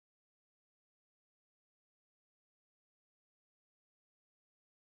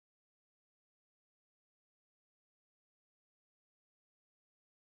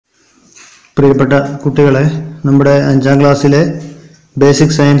പ്രിയപ്പെട്ട കുട്ടികളെ, നമ്മുടെ 5ാം ക്ലാസ്സിലെ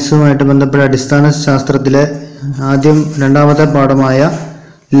ബേസിക് സയൻസുമായിട്ട് ബന്ധപ്പെട്ട അടിസ്ഥാന ശാസ്ത്രത്തിലെ രണ്ടാമത്തെ പാഠമായ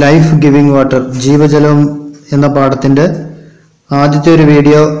ലൈഫ് ഗിവിംഗ് വാട്ടർ, ജീവജലം എന്ന പാഠത്തിൻ്റെ ആദ്യത്തെ ഒരു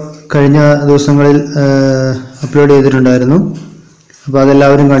വീഡിയോ കഴിഞ്ഞ ദിവസങ്ങളിൽ അപ്ലോഡ് ചെയ്തിട്ടുണ്ടായിരുന്നു. അപ്പോൾ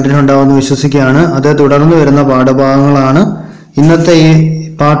അതെല്ലാവരും കണ്ടിട്ടുണ്ടാവുമെന്ന് വിശ്വസിക്കുകയാണ്. അതേ തുടർന്ന് വരുന്ന പാഠഭാഗങ്ങളാണ് ഇന്നത്തെ ഈ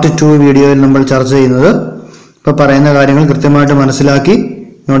പാർട്ട് 2 വീഡിയോയിൽ നമ്മൾ ചർച്ച ചെയ്യുന്നത്. ഇപ്പോൾ പറയുന്ന കാര്യങ്ങൾ കൃത്യമായിട്ട് മനസ്സിലാക്കി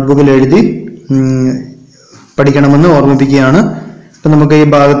നോട്ട്ബുക്കിൽ എഴുതി പഠിക്കണമെന്ന് ഓർമ്മിപ്പിക്കുകയാണ്. ഇപ്പം നമുക്ക് ഈ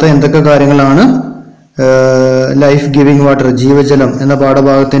ഭാഗത്ത് എന്തൊക്കെ കാര്യങ്ങളാണ് ലൈഫ് ഗിവിംഗ് വാട്ടർ, ജീവജലം എന്ന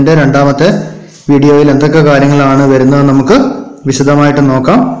പാഠഭാഗത്തിൻ്റെ രണ്ടാമത്തെ വീഡിയോയിൽ എന്തൊക്കെ കാര്യങ്ങളാണ് വരുന്നത് നമുക്ക് വിശദമായിട്ട്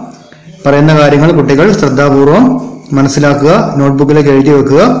നോക്കാം. പറയുന്ന കാര്യങ്ങൾ കുട്ടികൾ ശ്രദ്ധാപൂർവം മനസ്സിലാക്കുക, നോട്ട്ബുക്കിലേക്ക് എഴുതി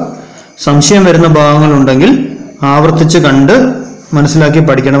വെക്കുക. സംശയം വരുന്ന ഭാഗങ്ങളുണ്ടെങ്കിൽ ആവർത്തിച്ച് കണ്ട് മനസ്സിലാക്കി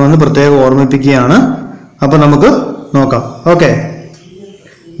പഠിക്കണമെന്ന് പ്രത്യേകം ഓർമ്മിപ്പിക്കുകയാണ്. അപ്പം നമുക്ക് നോക്കാം. Okay,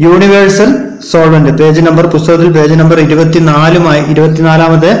 universal solvent page number, പുസ്തകത്തിൽ പേജ് നമ്പർ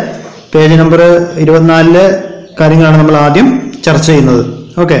 24-ാമത്തെ പേജ് നമ്പർ 24 കാര്യങ്ങളാണ് നമ്മൾ ആദ്യം ചർച്ച ചെയ്യുന്നത്.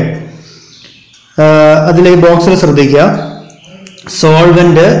 ഓക്കെ, അതിലെ ഈ ബോക്സിൽ ശ്രദ്ധിക്കുക.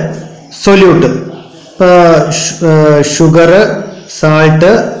 Solvent, solute, sugar,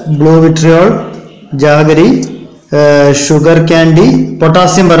 salt, blue vitriol, jaggery, sugar candy,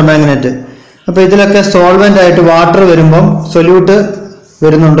 potassium permanganate. അപ്പോൾ ഇതിലൊക്കെ സോൾവെന്റ് ആയിട്ട് വാട്ടർ വരുമ്പം സൊല്യൂട്ട്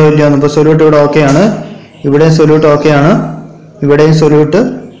വരുന്നുണ്ടോ ഇല്ലയോ എന്ന്. ഇപ്പോൾ സൊല്യൂട്ട് ഇവിടെ ഓക്കെയാണ്, ഇവിടെയും സൊല്യൂട്ട് ഓക്കെയാണ്, ഇവിടെയും സൊല്യൂട്ട്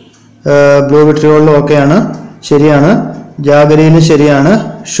ബ്ലൂ വിട്രിയോളിലും ഓക്കെയാണ്, ശരിയാണ്. ജാഗരിയിലും ശരിയാണ്,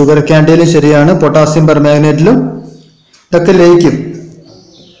 ഷുഗർ ക്യാൻഡിയിലും ശരിയാണ്, പൊട്ടാസ്യം പെർമാംഗനേറ്റിലും ഇതൊക്കെ ലയിക്കും.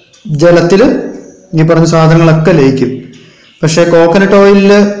 ജലത്തിൽ ഈ പറഞ്ഞ സാധനങ്ങളൊക്കെ ലയിക്കും. പക്ഷേ കോക്കനട്ട്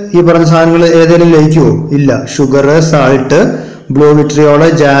ഓയിലിൽ ഈ പറഞ്ഞ സാധനങ്ങൾ ഏതെങ്കിലും ലയിക്കുമോ? ഇല്ല. Sugar, salt, blue വിട്രിയോള്,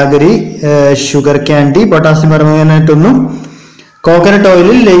 jaggery, sugar candy, potassium permanganate ഒന്നും കോക്കനട്ട്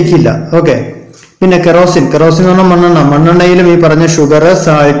ഓയിലിൽ ലയിക്കില്ല. ഓക്കെ, പിന്നെ കെറോസിൻ എന്ന് പറഞ്ഞാൽ മണ്ണെണ്ണയിലും ഈ പറഞ്ഞ sugar,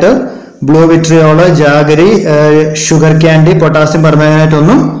 salt, blue വിട്രിയോള്, jaggery, sugar candy, potassium permanganate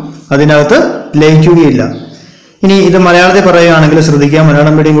ഒന്നും അതിനകത്ത് ലയിക്കുകയില്ല. ഇനി ഇത് മലയാളത്തിൽ പറയുകയാണെങ്കിൽ ശ്രദ്ധിക്കുക,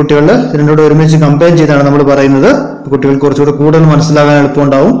 മലയാളം മീഡിയം കുട്ടികൾ ഇതിനോട് ഒരുമിച്ച് കമ്പയർ ചെയ്താണ് നമ്മൾ പറയുന്നത്. കുട്ടികൾക്ക് കുറച്ചുകൂടി കൂടുതൽ മനസ്സിലാകാൻ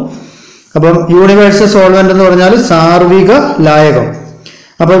എളുപ്പമുണ്ടാവും. അപ്പം യൂണിവേഴ്സൽ സോൾവെന്റ് എന്ന് പറഞ്ഞാൽ സാർവിക ലായകം.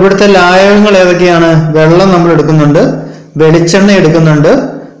 അപ്പൊ ഇവിടുത്തെ ലായകങ്ങൾ ഏതൊക്കെയാണ്? വെള്ളം നമ്മൾ എടുക്കുന്നുണ്ട്, വെളിച്ചെണ്ണ എടുക്കുന്നുണ്ട്,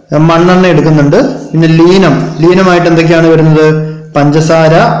 മണ്ണെണ്ണ എടുക്കുന്നുണ്ട്, പിന്നെ ലീനമായിട്ട് എന്തൊക്കെയാണ് വരുന്നത്?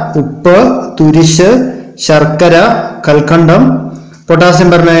 പഞ്ചസാര, ഉപ്പ്, തുരിശ്, ശർക്കര, കൽക്കണ്ടം, പൊട്ടാസ്യം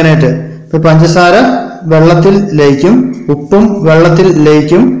പെർമാംഗനേറ്റ്. ഇപ്പൊ പഞ്ചസാര വെള്ളത്തിൽ ലയിക്കും, ഉപ്പും വെള്ളത്തിൽ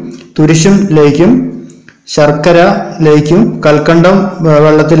ലയിക്കും, തുരിശും ലയിക്കും, ശർക്കര ലയിക്കും, കൽക്കണ്ടം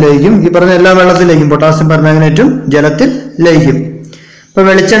വെള്ളത്തിൽ ലയിക്കും. ഈ പറഞ്ഞ എല്ലാം വെള്ളത്തിൽ ലയിക്കും. പൊട്ടാസ്യം പെർമാംഗനേറ്റും ജലത്തിൽ ലയിക്കും. ഇപ്പൊ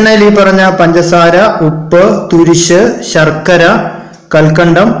വെളിച്ചെണ്ണയിൽ ഈ പറഞ്ഞ പഞ്ചസാര, ഉപ്പ്, തുരിശ്, ശർക്കര,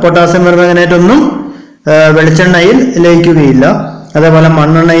 കൽക്കണ്ടം, പൊട്ടാസ്യം പെർമാംഗനേറ്റ് ഒന്നും വെളിച്ചെണ്ണയിൽ ലയിക്കുകയില്ല. അതേപോലെ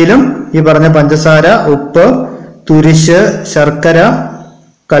മണ്ണെണ്ണയിലും ഈ പറഞ്ഞ പഞ്ചസാര, ഉപ്പ്, തുരിശ്, ശർക്കര,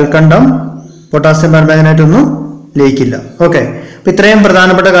 കൽക്കണ്ടം, പൊട്ടാസ്യം പെർമാംഗനേറ്റ് ഒന്നും ലയിക്കില്ല. ഓക്കെ, അപ്പൊ ഇത്രയും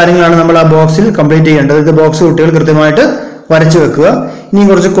പ്രധാനപ്പെട്ട കാര്യങ്ങളാണ് നമ്മൾ ആ ബോക്സിൽ കംപ്ലീറ്റ് ചെയ്യേണ്ടത്. ഇത് ബോക്സ് കുട്ടികൾ കൃത്യമായിട്ട് വരച്ചു വെക്കുക. ഇനി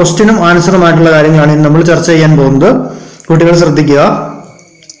കുറച്ച് ക്വസ്റ്റ്യനും ആൻസറുമായിട്ടുള്ള കാര്യങ്ങളാണ് ഇനി നമ്മൾ ചർച്ച ചെയ്യാൻ പോകുന്നത്. കുട്ടികൾ ശ്രദ്ധിക്കുക.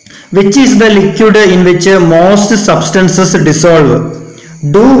 Which is the liquid in which most substances dissolve?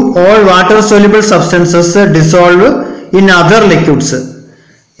 Do all water soluble substances dissolve in other liquids?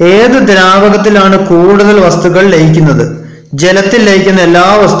 ഏത് ദ്രാവകത്തിലാണ് കൂടുതൽ വസ്തുക്കൾ ലയിക്കുന്നത്? ജലത്തിൽ ലയിക്കുന്ന എല്ലാ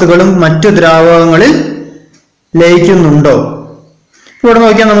വസ്തുക്കളും മറ്റു ദ്രാവകങ്ങളിൽ ലയിക്കുന്നുണ്ടോ? ഇവിടെ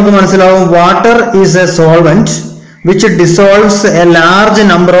നോക്കിയാൽ നമുക്ക് മനസ്സിലാവും. Water is A solvent which dissolves A large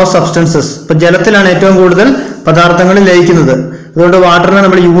number of substances. ഇപ്പൊ ജലത്തിലാണ് ഏറ്റവും കൂടുതൽ പദാർത്ഥങ്ങൾ ലയിക്കുന്നത്. അതുകൊണ്ട് വാട്ടറിനെ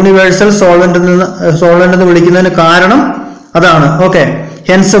നമ്മൾ യൂണിവേഴ്സൽ സോൾവെന്റ് എന്ന് വിളിക്കുന്നതിന് കാരണം അതാണ്. Okay,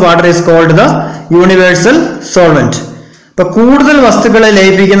 hence water is called the universal solvent. ഇപ്പൊ കൂടുതൽ വസ്തുക്കളെ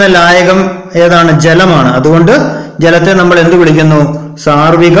ലയിപ്പിക്കുന്ന ലായകം ഏതാണ്? ജലമാണ്. അതുകൊണ്ട് ജലത്തെ നമ്മൾ എന്ത് വിളിക്കുന്നു?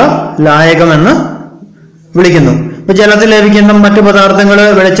 സാർവിക ലായകം എന്ന് വിളിക്കുന്നു. ഇപ്പൊ ജലത്തിൽ ലയിക്കുന്ന മറ്റു പദാർത്ഥങ്ങൾ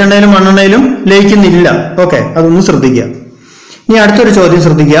വെളിച്ചെണ്ണയിലും മണ്ണെണ്ണയിലും ലയിക്കുന്നില്ല. ഓക്കെ, അതൊന്ന് ശ്രദ്ധിക്കുക. ഇനി അടുത്തൊരു ചോദ്യം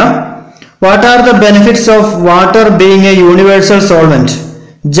ശ്രദ്ധിക്കുക. What are the benefits of water being a universal solvent?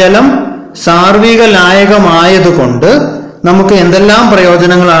 ജലം സാർവിക ലായകമായതുകൊണ്ട് നമുക്ക് എന്തെല്ലാം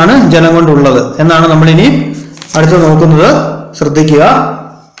പ്രയോജനങ്ങളാണ് ജലം കൊണ്ടുള്ളത് എന്നാണ് നമ്മൾ ഇനി അടുത്ത് നോക്കുന്നത്. ശ്രദ്ധിക്കുക.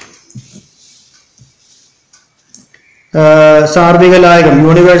 സാർവിക ലായകം,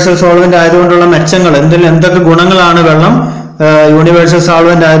 യൂണിവേഴ്സൽ സോൾവെന്റ് ആയതുകൊണ്ടുള്ള മെച്ചങ്ങൾ, എന്തൊക്കെ ഗുണങ്ങളാണ് വെള്ളം യൂണിവേഴ്സൽ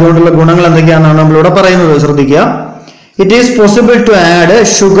സോൾവെന്റ് ആയതുകൊണ്ടുള്ള ഗുണങ്ങൾ എന്തൊക്കെയാണെന്നാണ് നമ്മളിവിടെ പറയുന്നത്. ശ്രദ്ധിക്കുക. It is possible to add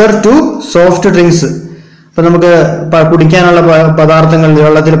sugar to soft drinks. അപ്പൊ നമുക്ക് കുടിക്കാനുള്ള പദാർത്ഥങ്ങൾ,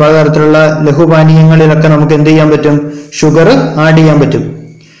 വെള്ളത്തിൽ പലതരത്തിലുള്ള ലഘുപാനീയങ്ങളിലൊക്കെ നമുക്ക് എന്ത് ചെയ്യാൻ പറ്റും? ഷുഗർ ആഡ് ചെയ്യാൻ പറ്റും.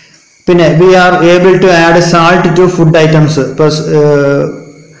 പിന്നെ we are able to add salt to food items.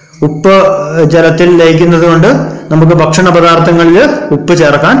 ഉപ്പ് ജലത്തിൽ ലയിക്കുന്നത് കൊണ്ട് നമുക്ക് ഭക്ഷണ പദാർത്ഥങ്ങളിൽ ഉപ്പ്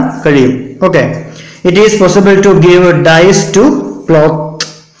ചേർക്കാൻ കഴിയും. Okay. It is possible to give dyes to cloth.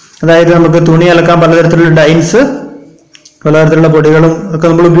 അതായത് നമുക്ക് തുണി അലക്കാൻ പലതരത്തിലുള്ള ഡൈൻസ്, പലതരത്തിലുള്ള പൊടികളും ഒക്കെ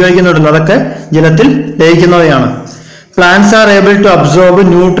നമ്മൾ ഉപയോഗിക്കുന്നുണ്ടല്ലോ, അതൊക്കെ ജലത്തിൽ ലയിക്കുന്നവയാണ്. Plants are able to absorb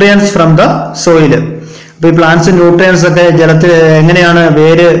nutrients from the soil. അപ്പൊ ഈ പ്ലാന്റ്സ് ന്യൂട്രിയൻസ് ഒക്കെ ജലത്തിൽ എങ്ങനെയാണ്,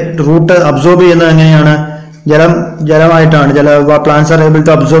 വേര് റൂട്ട് അബ്സോർബ് ചെയ്യുന്നത് എങ്ങനെയാണ്? ജലമായിട്ടാണ്. Plants are able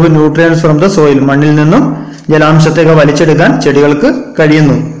to absorb nutrients from the soil. മണ്ണിൽ നിന്നും ജലാംശത്തെയൊക്കെ വലിച്ചെടുക്കാൻ ചെടികൾക്ക്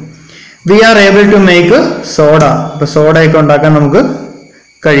കഴിയുന്നു. V are able to make soda. ഇപ്പൊ സോഡയൊക്കെ ഉണ്ടാക്കാൻ നമുക്ക്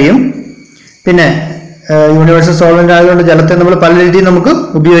കഴിയും. പിന്നെ യൂണിവേഴ്സൽ സോൾവെന്റ് ആയതുകൊണ്ട് ജലത്തെ നമ്മൾ പല രീതിയിൽ നമുക്ക്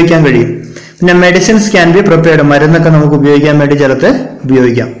ഉപയോഗിക്കാൻ കഴിയും. പിന്നെ മെഡിസിൻസ് ക്യാൻ ബി പ്രിപ്പയർഡ്. മരുന്നൊക്കെ നമുക്ക് ഉപയോഗിക്കാൻ വേണ്ടി ജലത്തെ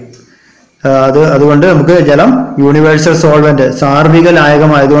ഉപയോഗിക്കാം. അതുകൊണ്ട് നമുക്ക് ജലം യൂണിവേഴ്സൽ സോൾവെന്റ്, സാർവിക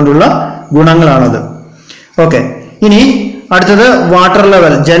ലായകമായതുകൊണ്ടുള്ള ഗുണങ്ങളാണത്. ഓക്കെ. ഇനി അടുത്തത് വാട്ടർ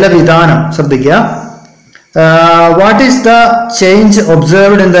ലെവൽ, ജലവിധാനം. ശ്രദ്ധിക്കുക. What is the change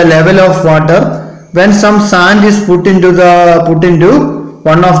observed in the level of water when some sand is put in to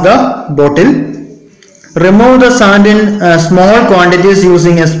one of the bottle? Remove the sand in small quantities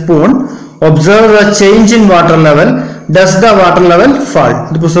using a spoon. Observe the change in water level. Does the water level fall?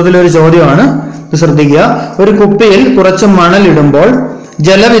 ഇത് പുസ്തകത്തിലെ ഒരു ചോദ്യമാണ്. ശ്രദ്ധിക്കുക. ഒരു കുപ്പിയിൽ കുറച്ച് മണൽ ഇടുമ്പോൾ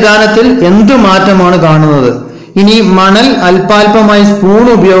ജലവിധാനത്തിൽ എന്ത് മാറ്റമാണ് കാണുന്നത്? ഇനി മണൽ അല്പാൽപമായി സ്പൂൺ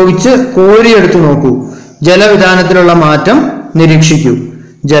ഉപയോഗിച്ച് കോരിയെടുത്തു നോക്കൂ. ജലവിധാനത്തിലുള്ള മാറ്റം നിരീക്ഷിക്കൂ.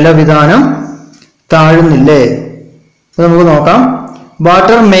 ജലവിധാനം താഴുന്നില്ലേ? നമുക്ക് നോക്കാം.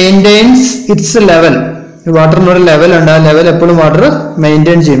 Water maintains it's level. വാട്ടറിന് ഒരു ലെവൽ ഉണ്ട്. ആ ലെവൽ എപ്പോഴും വാട്ടർ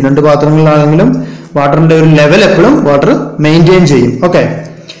മെയിൻറ്റെയിൻ ചെയ്യും. രണ്ട് പാത്രങ്ങളിലാണെങ്കിലും വാട്ടറിന്റെ ഒരു ലെവൽ എപ്പോഴും വാട്ടർ മെയിൻറ്റെയിൻ ചെയ്യും. Okay.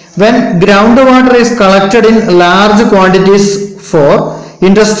 When ground water is collected in large quantities for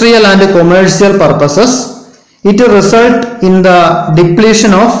industrial and commercial purposes, it result in the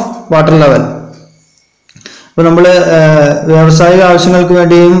depletion of water level. അപ്പൊ നമ്മൾ വ്യാവസായിക ആവശ്യങ്ങൾക്ക്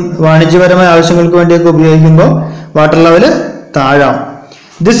വേണ്ടിയും വാണിജ്യപരമായ ആവശ്യങ്ങൾക്ക് വേണ്ടിയൊക്കെ ഉപയോഗിക്കുമ്പോൾ water level താഴാം.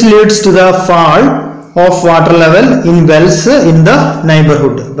 This leads to the fall of water level in Wells in the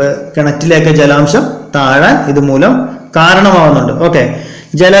neighbourhood. ഇപ്പൊ കിണറ്റിലേക്ക് ജലാംശം താഴാൻ ഇതുമൂലം കാരണമാവുന്നുണ്ട്. ഓക്കെ.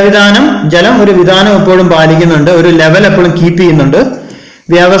 ജലം ഒരു വിധാനം എപ്പോഴും പാലിക്കുന്നുണ്ട്, ഒരു ലെവൽ എപ്പോഴും കീപ്പ് ചെയ്യുന്നുണ്ട്.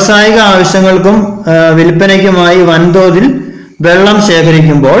 വ്യാവസായിക ആവശ്യങ്ങൾക്കും വിൽപ്പനയ്ക്കുമായി വൻതോതിൽ വെള്ളം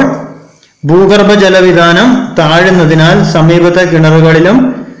ശേഖരിക്കുമ്പോൾ ഭൂഗർഭ ജലവിധാനം താഴുന്നതിനാൽ സമീപത്തെ കിണറുകളിലും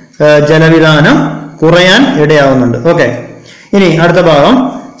ജലവിധാനം കുറയാൻ ഇടയാവുന്നുണ്ട്. ഓക്കെ. ഇനി അടുത്ത ഭാഗം,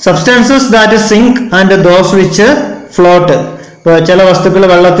 substances that zinc and those which float. ഇപ്പോൾ ചില വസ്തുക്കൾ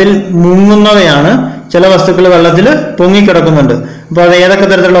വെള്ളത്തിൽ മുങ്ങുന്നവയാണ്, ചില വസ്തുക്കൾ വെള്ളത്തിൽ പൊങ്ങിക്കിടക്കുന്നുണ്ട്. അപ്പോൾ അത് ഏതൊക്കെ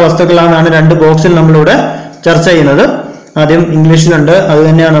തരത്തിലുള്ള വസ്തുക്കളാണെന്നാണ് രണ്ട് ബോക്സിൽ നമ്മളിവിടെ ചർച്ച ചെയ്യുന്നത്. ആദ്യം ഇംഗ്ലീഷിലുണ്ട്, അത്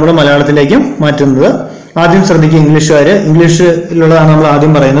തന്നെയാണ് നമ്മൾ മലയാളത്തിലേക്കും മാറ്റുന്നത്. ആദ്യം ശ്രദ്ധിക്കുക, ഇംഗ്ലീഷിലുള്ളതാണ് നമ്മൾ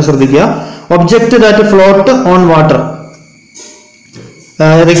ആദ്യം പറയുന്നത്. ശ്രദ്ധിക്കുക. Object that float on water.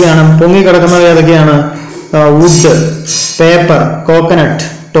 ഏതൊക്കെയാണ് പൊങ്ങിക്കിടക്കുന്നവ? ഏതൊക്കെയാണ്? Would, paper, coconut,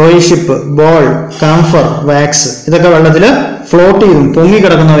 toy ship, ball, camphor, wax. ഇതൊക്കെ വെള്ളത്തിൽ ഫ്ലോട്ട് ചെയ്തും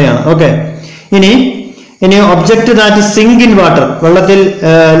പൊങ്ങിക്കിടക്കുന്നവയാണ്. ഓക്കെ. ഇനി object that zinc in water. വെള്ളത്തിൽ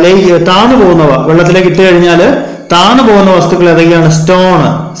താന്നു പോകുന്നവ, വെള്ളത്തിലേക്ക് ഇട്ട് കഴിഞ്ഞാൽ താന്നു പോകുന്ന വസ്തുക്കൾ ഏതൊക്കെയാണ്? Stone,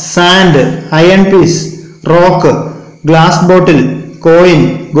 sand, iron piece, rock, glass ബോട്ടിൽ, കോയിൻ,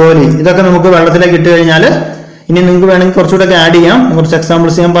 ഗോലി. ഇതൊക്കെ നമുക്ക് വെള്ളത്തിലേക്ക് ഇട്ട് കഴിഞ്ഞാൽ, ഇനി നിങ്ങൾക്ക് വേണമെങ്കിൽ കുറച്ചുകൂടെ ഒക്കെ ആഡ് ചെയ്യാം, കുറച്ച്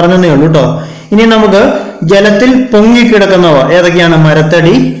എക്സാമ്പിൾസ് ഞാൻ പറഞ്ഞതേ ഉള്ളൂ കേട്ടോ. ഇനി നമുക്ക് ജലത്തിൽ പൊങ്ങിക്കിടക്കുന്നവ ഏതൊക്കെയാണ്?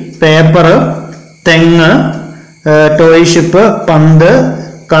 മരത്തടി, പേപ്പർ, തെങ്ങ്, ടോയ് ഷിപ്പ്, പന്ത്,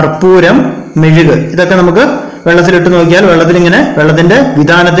 കർപ്പൂരം, മെഴുക്. ഇതൊക്കെ നമുക്ക് വെള്ളത്തിലിട്ട് നോക്കിയാൽ വെള്ളത്തിന്റെ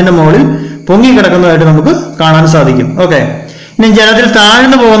വിധാനത്തിന്റെ മുകളിൽ പൊങ്ങിക്കിടക്കുന്നതായിട്ട് നമുക്ക് കാണാൻ സാധിക്കും. ഓക്കെ. ഇനി ജലത്തിൽ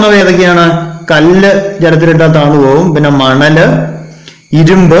താഴ്ന്നു പോകുന്നവ ഏതൊക്കെയാണ്? കല്ല് ജലത്തിലിട്ടാൽ താഴ്ന്നു പോകും. പിന്നെ മണല്,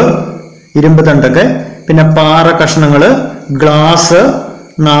 ഇരുമ്പ് തണ്ടൊക്കെ, പിന്നെ പാറ കഷ്ണങ്ങള്, ഗ്ലാസ്,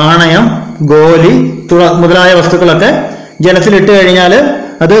 നാണയം, ഗോലി മുതലായ വസ്തുക്കളൊക്കെ ജലത്തിലിട്ട് കഴിഞ്ഞാൽ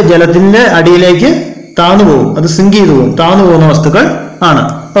അത് ജലത്തിന്റെ അടിയിലേക്ക് താഴ്ന്നു പോകും. അത് സിങ്ക് ചെയ്തു പോകും. താഴ്ന്നു പോകുന്ന വസ്തുക്കൾ ആണ്.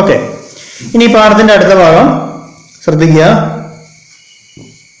 ഓക്കെ. ഇനി പാഠത്തിന്റെ അടുത്ത ഭാഗം ശ്രദ്ധിക്കുക.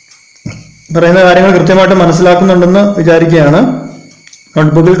 പറയുന്ന കാര്യങ്ങൾ കൃത്യമായിട്ട് മനസ്സിലാക്കുന്നുണ്ടെന്ന് വിചാരിക്കുകയാണ്.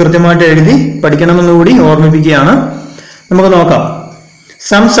 നോട്ട്ബുക്കിൽ കൃത്യമായിട്ട് എഴുതി പഠിക്കണമെന്ന് കൂടി ഓർമ്മിപ്പിക്കുകയാണ്. നമുക്ക് നോക്കാം.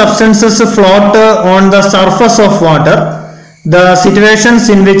 Some substances float on the surface of water. The situations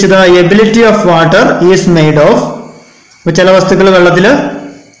in which the ability of water is made of. ചില വസ്തുക്കൾ വെള്ളത്തിൽ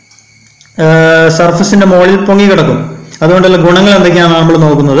സർഫസിന്റെ മുകളിൽ പൊങ്ങി കിടക്കും. അതുകൊണ്ടുള്ള ഗുണങ്ങൾ എന്തൊക്കെയാണ് നമ്മൾ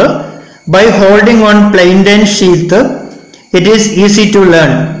നോക്കുന്നത്. By holding on plantain sheath, it is easy to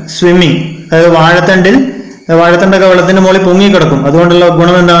learn swimming. അതായത് വാഴത്തണ്ടിൽ വാഴത്തണ്ടൊക്കെ വെള്ളത്തിന്റെ മുകളിൽ പൊങ്ങി കിടക്കും. അതുകൊണ്ടുള്ള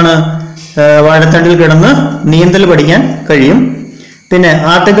ഗുണം എന്താണ്? വാഴത്തണ്ടിൽ കിടന്ന് നീന്തൽ പഠിക്കാൻ കഴിയും. പിന്നെ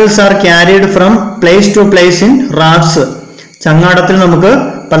articles are carried from place to place in റാഫ്റ്റ്സ്. ചങ്ങാടത്തിൽ നമുക്ക്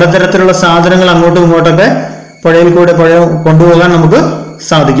പലതരത്തിലുള്ള സാധനങ്ങൾ അങ്ങോട്ടും ഇങ്ങോട്ടൊക്കെ പുഴയിൽ കൂടെ പുഴ കൊണ്ടുപോകാൻ നമുക്ക്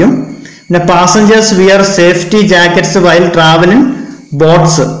സാധിക്കും. പിന്നെ passengers wear safety jackets while travel in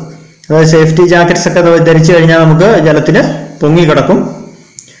boats. അതായത് സേഫ്റ്റി ജാക്കറ്റ്സ് ഒക്കെ ധരിച്ചു കഴിഞ്ഞാൽ നമുക്ക് ജലത്തിൽ പൊങ്ങി കിടക്കും.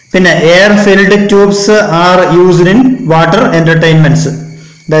 പിന്നെ air filled tubes are used in water entertainments.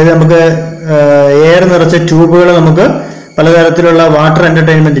 അതായത് നമുക്ക് എയർ നിറച്ച ട്യൂബുകൾ നമുക്ക് പലതരത്തിലുള്ള വാട്ടർ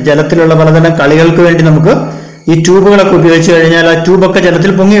എന്റർടൈൻമെന്റ്, ജലത്തിലുള്ള പലതരം കളികൾക്ക് വേണ്ടി നമുക്ക് ഈ ട്യൂബുകളൊക്കെ ഉപയോഗിച്ച് കഴിഞ്ഞാൽ ആ ട്യൂബൊക്കെ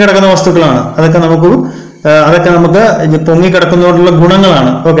ജലത്തിൽ പൊങ്ങി കിടക്കുന്ന വസ്തുക്കളാണ്. അതൊക്കെ നമുക്ക് പൊങ്ങി കിടക്കുന്നതോടുള്ള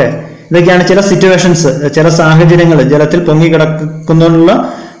ഗുണങ്ങളാണ്. ഓക്കെ, ഇതൊക്കെയാണ് ചില സിറ്റുവേഷൻസ്, ചില സാഹചര്യങ്ങൾ, ജലത്തിൽ പൊങ്ങി കിടക്കുന്നതിനുള്ള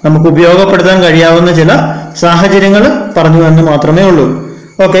നമുക്ക് ഉപയോഗപ്പെടുത്താൻ കഴിയാവുന്ന ചില സാഹചര്യങ്ങൾ പറഞ്ഞു എന്ന് മാത്രമേ ഉള്ളൂ.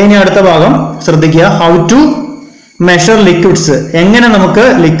 ഓക്കെ, ഇനി അടുത്ത ഭാഗം ശ്രദ്ധിക്കുക. How to measure liquids. എങ്ങനെ നമുക്ക്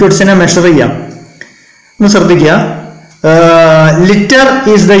ലിക്വിഡ്സിനെ മെഷർ ചെയ്യാം എന്ന് ശ്രദ്ധിക്കുക. Litre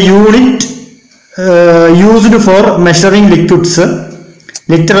is the unit used for measuring liquids.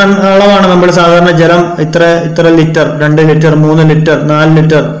 Litre അളവാണ് നമ്മൾ സാധാരണ ജലം ഇത്ര ലിറ്റർ, 2 ലിറ്റർ, 3 ലിറ്റർ, 4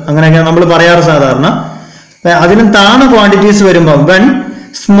 ലിറ്റർ അങ്ങനെയൊക്കെയാണ് നമ്മൾ പറയാറ് സാധാരണ. അതിനും താഴ്ന്ന ക്വാണ്ടിറ്റീസ് വരുമ്പോൾ when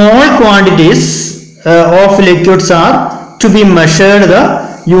small quantities of liquids R to be measured the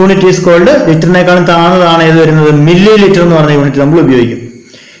unit is called. ലിറ്ററിനേക്കാളും താഴ്ന്നതാണ് ഏത് വരുന്നത്? മില്ലി ലിറ്റർ എന്ന് പറഞ്ഞ യൂണിറ്റ് നമ്മൾ ഉപയോഗിക്കും.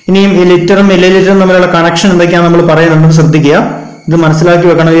 ഇനിയും ഈ ലിറ്ററും മില്ലി ലിറ്ററും തമ്മിലുള്ള കണക്ഷൻ എന്തൊക്കെയാണ് നമ്മൾ പറയുന്നുണ്ടെന്ന് ശ്രദ്ധിക്കുക. ഇത് മനസ്സിലാക്കി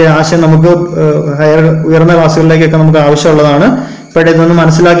വെക്കണം. ഈ ആശയം നമുക്ക് ഉയർന്ന ക്ലാസ്സുകളിലേക്കൊക്കെ നമുക്ക് ആവശ്യമുള്ളതാണ്. ഇപ്പോഴേ ഇതൊന്ന്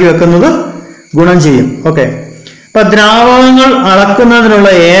മനസ്സിലാക്കി വെക്കുന്നത് ഗുണം ചെയ്യും. ഓക്കെ, അപ്പൊ ദ്രാവകങ്ങൾ അളക്കുന്നതിനുള്ള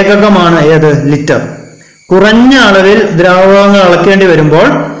ഏകകമാണ് ഏത്? ലിറ്റർ. കുറഞ്ഞ അളവിൽ ദ്രാവകങ്ങൾ അളക്കേണ്ടി വരുമ്പോൾ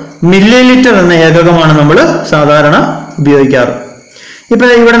മില്ലി ലിറ്റർ എന്ന ഏകകമാണ് നമ്മൾ സാധാരണ ഉപയോഗിക്കാറ്. ഇപ്പൊ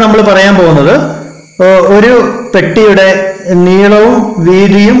ഇവിടെ നമ്മൾ പറയാൻ പോകുന്നത് ഒരു പെട്ടിയുടെ നീളവും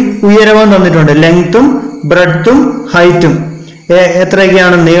വീതിയും ഉയരവും തന്നിട്ടുണ്ട്. ലെങ്ത്തും ബ്രെഡ്ത്തും ഹൈറ്റും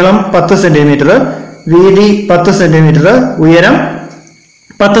എത്രയൊക്കെയാണ്? നീളം 10 സെന്റിമീറ്റർ, വീതി 10 സെന്റിമീറ്റർ, ഉയരം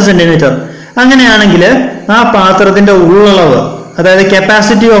 10 സെന്റിമീറ്റർ. അങ്ങനെയാണെങ്കിൽ ആ പാത്രത്തിന്റെ ഉള്ളളവ്, അതായത്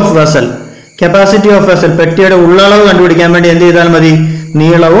കപ്പാസിറ്റി ഓഫ് വെസൽ പെട്ടിയുടെ ഉള്ളളവ് കണ്ടുപിടിക്കാൻ വേണ്ടി എന്ത് ചെയ്താൽ മതി?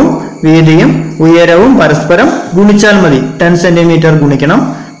 നീളവും വീതിയും ഉയരവും പരസ്പരം ഗുണിച്ചാൽ മതി. 10 സെന്റിമീറ്റർ ഗുണിക്കണം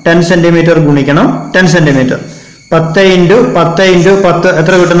 10 സെന്റിമീറ്റർ ഗുണിക്കണം 10 സെന്റിമീറ്റർ. 10 × 10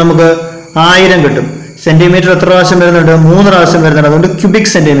 എത്ര കിട്ടും? നമുക്ക് 1000 കിട്ടും. സെന്റിമീറ്റർ എത്ര പ്രാവശ്യം വരുന്നുണ്ട്? 3 പ്രാവശ്യം വരുന്നുണ്ട്. അതുകൊണ്ട്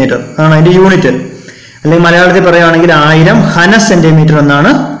ക്യൂബിക് സെന്റിമീറ്റർ ആണ് അതിന്റെ യൂണിറ്റ്. അല്ലെങ്കിൽ മലയാളത്തിൽ പറയുകയാണെങ്കിൽ 1000 ഘന സെന്റിമീറ്റർ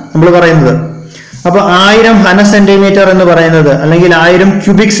എന്നാണ് നമ്മൾ പറയുന്നത്. അപ്പൊ 1000 ഘന സെന്റിമീറ്റർ എന്ന് പറയുന്നത്, അല്ലെങ്കിൽ 1000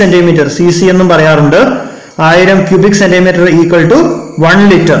 ക്യൂബിക് സെന്റിമീറ്റർ, CC എന്നും പറയാറുണ്ട്. 1000 cubic centimetre equal to 1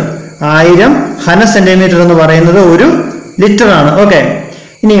 litre. 1000 ഘന centimetre എന്ന് പറയുന്നത് 1 ലിറ്റർ ആണ്. ഓക്കെ,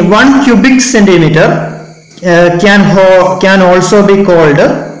 ഇനി 1 cubic centimetre can also be called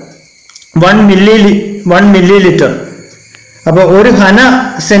 1 milli litre. അപ്പൊ 1 ഘന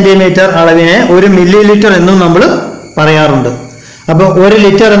സെന്റിമീറ്റർ അളവിനെ 1 മില്ലി ലിറ്റർ എന്നും നമ്മൾ പറയാറുണ്ട്. അപ്പൊ 1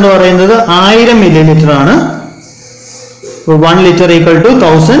 ലിറ്റർ എന്ന് പറയുന്നത് 1000 മില്ലി ലിറ്റർ ആണ്. 1 litre equal to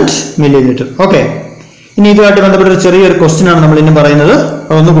 1000 milli litre. Okay, ഇനി ഇതുമായിട്ട് ബന്ധപ്പെട്ട ഒരു ചെറിയൊരു ക്വസ്റ്റ്യൻ ആണ് നമ്മൾ ഇനി പറയുന്നത്.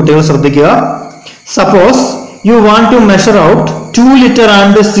 അതൊന്ന് കുട്ടികൾ ശ്രദ്ധിക്കുക. Suppose you want to measure out 2 litre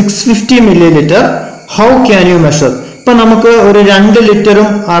and 650 milli litre, how can you measure? ഇപ്പൊ നമുക്ക് ഒരു 2 ലിറ്ററും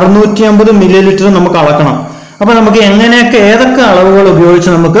 650 മില്ലി ലിറ്ററും നമുക്ക് അളക്കണം. അപ്പൊ നമുക്ക് എങ്ങനെയൊക്കെ ഏതൊക്കെ അളവുകൾ ഉപയോഗിച്ച്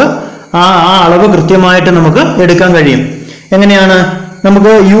നമുക്ക് ആ അളവ് കൃത്യമായിട്ട് നമുക്ക് എടുക്കാൻ കഴിയും? എങ്ങനെയാണ്?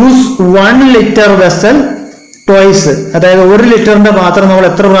 നമുക്ക് യൂസ് 1 ലിറ്റർ വെസൽ ട്വൈസ്. അതായത് 1 ലിറ്ററിന്റെ പാത്രം നമ്മൾ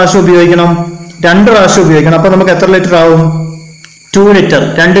എത്ര പ്രാവശ്യം ഉപയോഗിക്കണം? 2 പ്രാവശ്യം ഉപയോഗിക്കണം. അപ്പൊ നമുക്ക് എത്ര ലിറ്റർ ആവും? 2 ലിറ്റർ,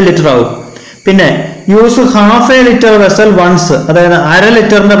 2 ലിറ്റർ ആവും. പിന്നെ use half A litre vessel once. അതായത് 1/2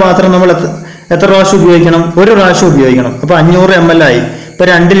 ലിറ്ററിന്റെ പാത്രം നമ്മൾ എത്ര പ്രാവശ്യം ഉപയോഗിക്കണം? 1 പ്രാവശ്യം ഉപയോഗിക്കണം. അപ്പൊ 500 ml ആയി. ഇപ്പൊ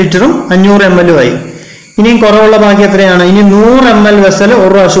 2 ലിറ്ററും 500 ml ആയി. ഇനിയും കുറവുള്ള ബാക്കി എത്രയാണ്? ഇനി 100 ml വെസൽ 1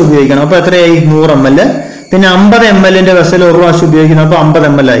 പ്രാവശ്യം ഉപയോഗിക്കണം. അപ്പൊ എത്രയായി? 100 ml. പിന്നെ 50 ml വെസൽ 1 പ്രാവശ്യം ഉപയോഗിക്കണം. അപ്പൊ 50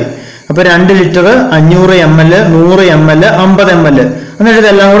 ml ആയി. അപ്പൊ 2 ലിറ്റർ, 500 ml, 100 ml, 50 ml. എന്നിട്ട്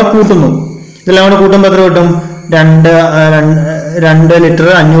ഇതെല്ലാം കൂടെ കൂട്ടുന്നു. ഇതെല്ലാം കൂടെ കൂട്ടുമ്പോൾ എത്ര കിട്ടും? 2 ലിറ്റർ,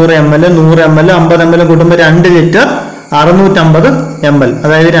 500 ml, 100 ml, 50 ml കൂട്ടുമ്പോൾ 2 ലിറ്റർ 650 ml.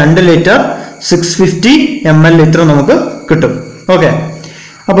 അതായത് 2 ലിറ്റർ 650 ml ലിറ്റർ നമുക്ക് കിട്ടും. ഓക്കെ,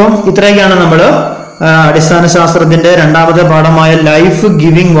 അപ്പം ഇത്രയൊക്കെയാണ് നമ്മൾ അടിസ്ഥാന ശാസ്ത്രത്തിന്റെ 2ാമത്തെ പാഠമായ ലൈഫ്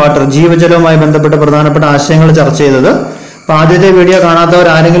ഗിവിംഗ് വാട്ടർ, ജീവജലവുമായി ബന്ധപ്പെട്ട പ്രധാനപ്പെട്ട ആശയങ്ങൾ ചർച്ച ചെയ്തത്. അപ്പൊ ആദ്യത്തെ വീഡിയോ കാണാത്തവർ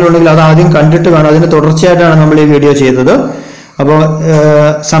ആരെങ്കിലും ഉണ്ടെങ്കിൽ അത് ആദ്യം കണ്ടിട്ട് കാണും. അതിന് തുടർച്ചയായിട്ടാണ് നമ്മൾ ഈ വീഡിയോ ചെയ്തത്. അപ്പോൾ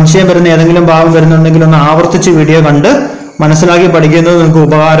സംശയം വരുന്ന ഏതെങ്കിലും ഭാഗം വരുന്നുണ്ടെങ്കിൽ ഒന്ന് ആവർത്തിച്ച് വീഡിയോ കണ്ട് മനസ്സിലാക്കി പഠിക്കുന്നത് നിങ്ങൾക്ക്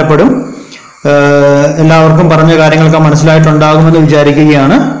ഉപകാരപ്പെടും. എല്ലാവർക്കും പറഞ്ഞ കാര്യങ്ങളൊക്കെ മനസ്സിലായിട്ടുണ്ടാകുമെന്ന്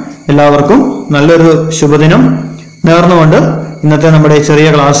വിചാരിക്കുകയാണ്. എല്ലാവർക്കും നല്ലൊരു ശുഭദിനം നേർന്നുകൊണ്ട് ഇന്നത്തെ നമ്മുടെ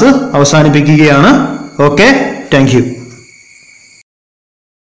ചെറിയ ക്ലാസ് അവസാനിപ്പിക്കുകയാണ്. Okay, thank you.